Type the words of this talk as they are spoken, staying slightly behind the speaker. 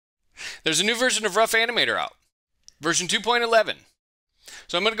There's a new version of Rough Animator out, version 2.11.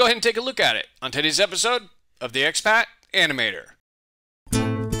 So I'm going to go ahead and take a look at it on today's episode of the Expat Animator.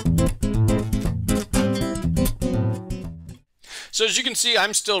 So as you can see,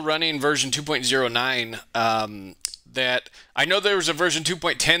 I'm still running version 2.09. That I know there was a version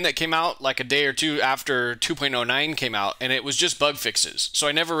 2.10 that came out like a day or two after 2.09 came out, and it was just bug fixes, so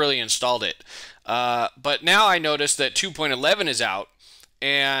I never really installed it. But now I noticed that 2.11 is out,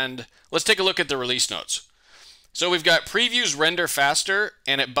 and let's take a look at the release notes. So we've got previews render faster,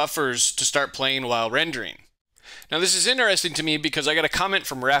 and it buffers to start playing while rendering. Now this is interesting to me because I got a comment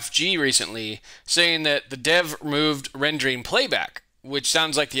from RafG recently saying that the dev removed rendering playback, which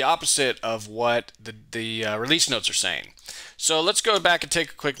sounds like the opposite of what the release notes are saying. So let's go back and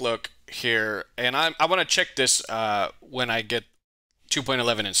take a quick look here, and I want to check this when I get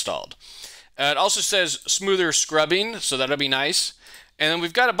 2.11 installed. It also says smoother scrubbing, so that'll be nice. And then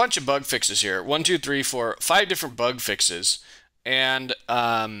we've got a bunch of bug fixes here. 1, 2, 3, 4, 5 different bug fixes. And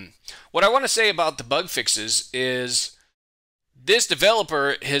what I want to say about the bug fixes is this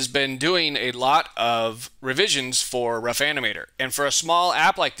developer has been doing a lot of revisions for Rough Animator. And for a small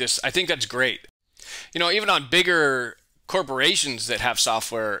app like this, I think that's great. You know, even on bigger corporations that have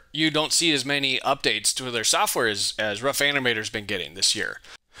software, you don't see as many updates to their software as Rough Animator's been getting this year.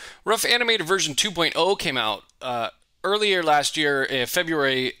 Rough Animator version 2.0 came out earlier last year, in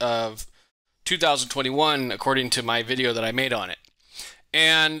February of 2021, according to my video that I made on it.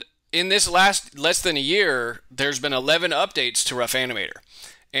 And in this less than a year, there's been 11 updates to Rough Animator.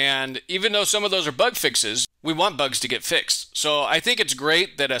 And even though some of those are bug fixes, we want bugs to get fixed. So I think it's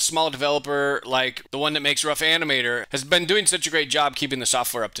great that a small developer like the one that makes Rough Animator has been doing such a great job keeping the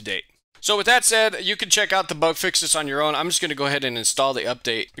software up to date. So with that said, you can check out the bug fixes on your own. I'm just going to go ahead and install the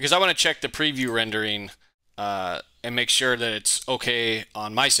update because I want to check the preview rendering and make sure that it's okay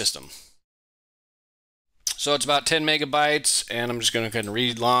on my system. So it's about 10 megabytes, and I'm just going to go ahead and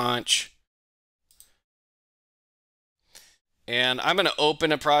relaunch. And I'm going to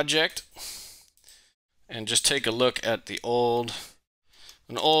open a project and just take a look at an old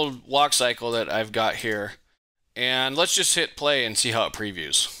walk cycle that I've got here. And let's just hit play and see how it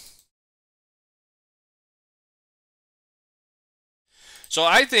previews. So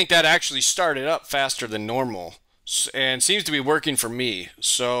I think that actually started up faster than normal and seems to be working for me.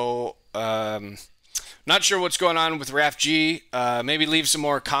 So not sure what's going on with RafG. Maybe leave some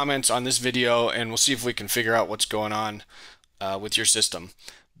more comments on this video and we'll see if we can figure out what's going on with your system.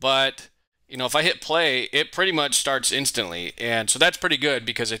 But you know, if I hit play, it pretty much starts instantly, and so that's pretty good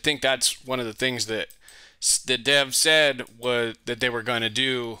because I think that's one of the things that the dev said was that they were going to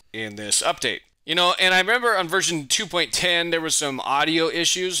do in this update. You know, and I remember on version 2.10 there was some audio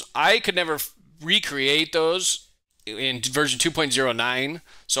issues. I could never recreate those in version 2.09,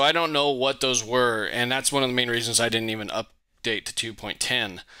 so I don't know what those were, and that's one of the main reasons I didn't even update to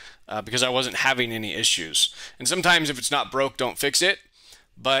 2.10 because I wasn't having any issues. And sometimes if it's not broke, don't fix it.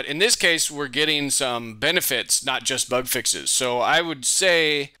 But in this case, we're getting some benefits, not just bug fixes. So I would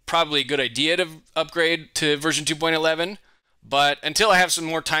say probably a good idea to upgrade to version 2.11. But until I have some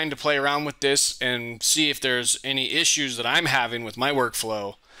more time to play around with this and see if there's any issues that I'm having with my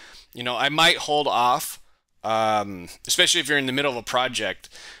workflow, you know, I might hold off, especially if you're in the middle of a project.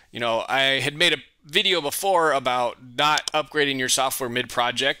 You know, I had made a video before about not upgrading your software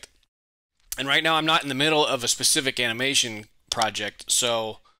mid-project. And right now I'm not in the middle of a specific animation project,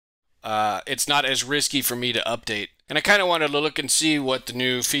 so it's not as risky for me to update. And I kind of wanted to look and see what the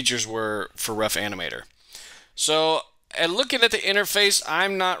new features were for Rough Animator. So and looking at the interface,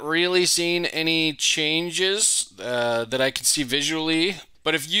 I'm not really seeing any changes that I can see visually.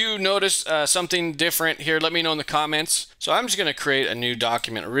 But if you notice something different here, let me know in the comments. So I'm just going to create a new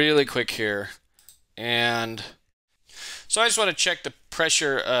document really quick here. And so I just want to check the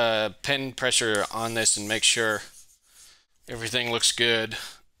pressure, pen pressure on this and make sure everything looks good.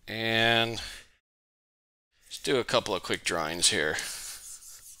 And let's do a couple of quick drawings here.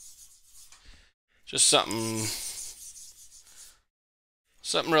 Just something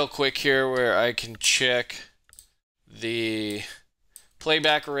real quick here where I can check the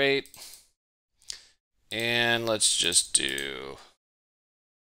playback rate. And let's just do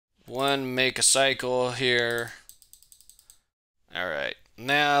one make a cycle here. All right,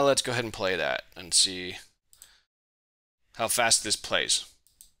 now let's go ahead and play that and see how fast this plays.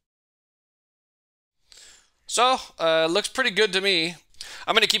 So, looks pretty good to me.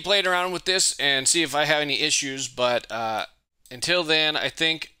 I'm going to keep playing around with this and see if I have any issues, but until then, I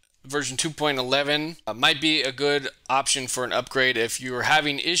think version 2.11 might be a good option for an upgrade if you're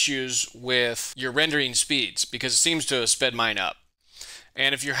having issues with your rendering speeds, because it seems to have sped mine up.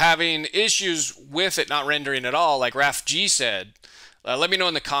 And if you're having issues with it not rendering at all, like Raph G said, let me know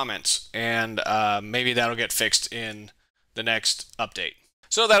in the comments, and maybe that'll get fixed in the next update.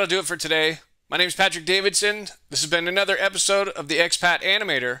 So that'll do it for today. My name is Patrick Davidson. This has been another episode of the Expat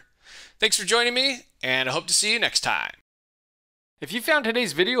Animator. Thanks for joining me, and I hope to see you next time. If you found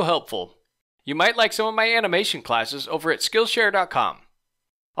today's video helpful, you might like some of my animation classes over at Skillshare.com.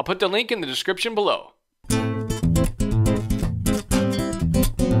 I'll put the link in the description below.